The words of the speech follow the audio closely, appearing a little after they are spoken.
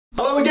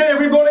Hello again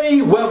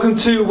everybody, welcome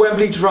to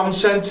Wembley Drum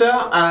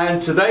Centre,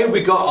 and today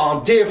we got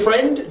our dear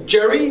friend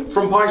Gerry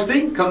from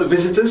Paiste come to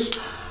visit us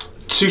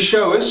to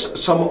show us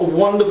some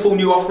wonderful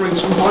new offerings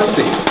from Paiste.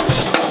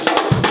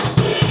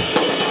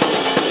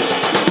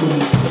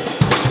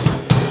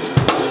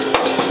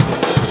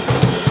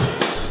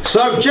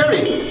 So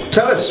Gerry,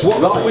 tell us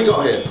what we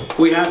got here.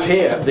 We have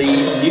here the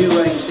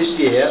new range this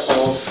year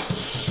of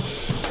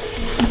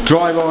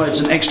dry rides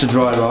and extra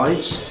dry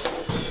rides.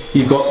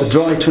 You've got the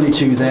dry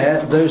 22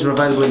 there, those are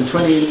available in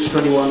 20 inch,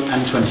 21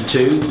 and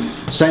 22.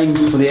 Same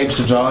for the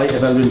extra dry,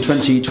 available in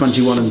 20,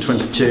 21 and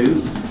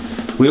 22.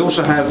 We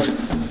also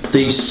have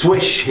the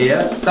swish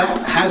here,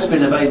 that has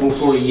been available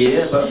for a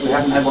year, but we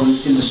haven't had one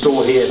in the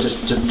store here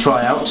just to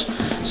try out.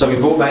 So we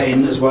brought that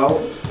in as well.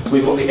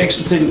 We've got the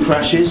extra thin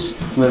crashes,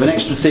 we have an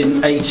extra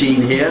thin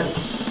 18 here,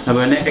 and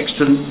we have an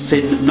extra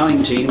thin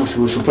 19, which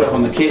we shall put up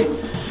on the kit.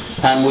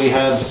 And we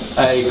have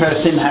a pair of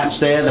thin hats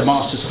there, the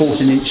Masters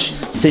 14-inch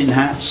thin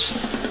hats.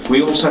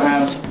 We also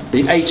have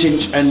the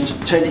 8-inch and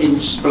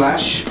 10-inch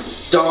splash,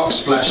 dark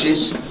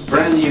splashes,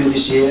 brand new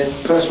this year,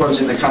 first ones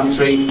in the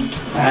country.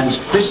 And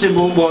this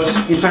cymbal was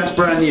in fact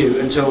brand new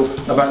until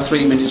about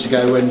 3 minutes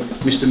ago when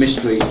Mr.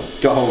 Mystery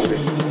got hold of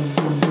it.